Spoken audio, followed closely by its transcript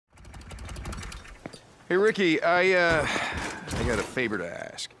Hey, Ricky, I got a favor to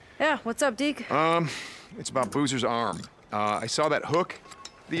ask. Yeah, what's up, Deke? It's about Boozer's arm. I saw that hook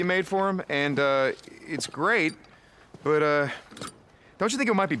that you made for him, and, it's great, but, don't you think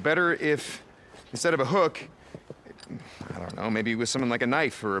it might be better if, instead of a hook, I don't know, maybe with something like a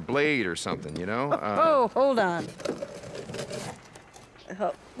knife or a blade or something, you know? Oh, hold on.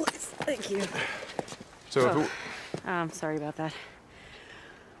 Oh, please, thank you. So if it... I'm sorry about that.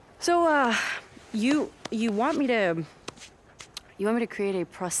 So, you want me to... You want me to create a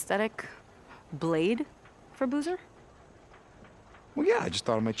prosthetic blade for Boozer? Well, yeah, I just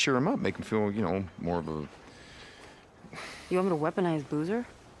thought it might cheer him up, make him feel, you know, more of a... You want me to weaponize Boozer?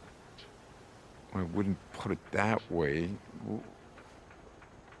 I wouldn't put it that way.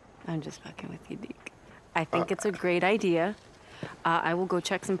 I'm just fucking with you, Deke. I think it's a great idea. I will go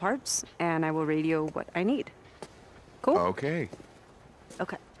check some parts, and I will radio what I need. Cool? Okay.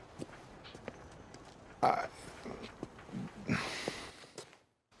 Okay.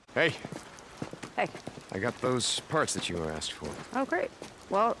 Hey, Hey. I got those parts that you asked for. Oh, great.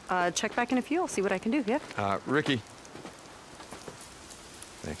 Well, check back in a few. I'll see what I can do, yeah? Ricky.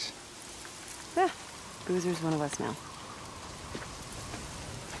 Thanks. Yeah. Boozer's one of us now.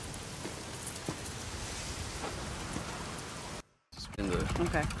 Spin the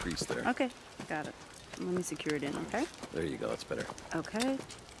Okay. crease there. Okay, got it. Let me secure it in, okay? There you go, that's better. Okay.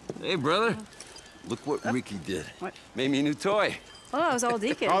 Hey, brother. Look what Ricky did. What? Made me a new toy. Oh, I was all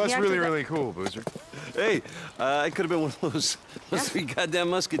Deacon. Oh, He that's actually really, let- really cool, Boozer. Hey, I could have been one of those three goddamn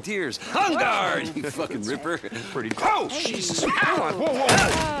musketeers. On guard, you fucking ripper. Pretty... Oh, Hey. Jesus. Come on, whoa, whoa,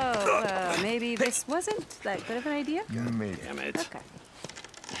 whoa! Oh, maybe this wasn't that good of an idea? Maybe. Damn it. Okay.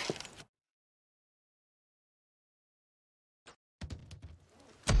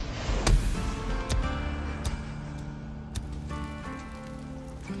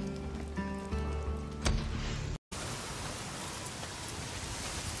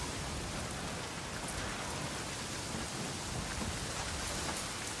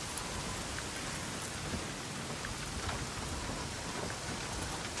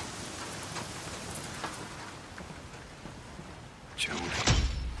 Joey,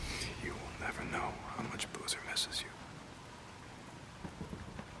 you will never know how much Boozer misses you.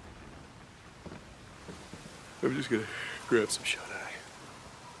 I'm just gonna grab some shut-eye.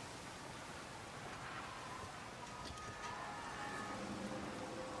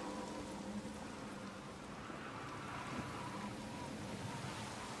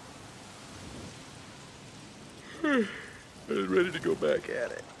 I was ready to go back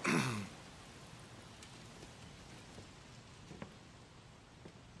at it.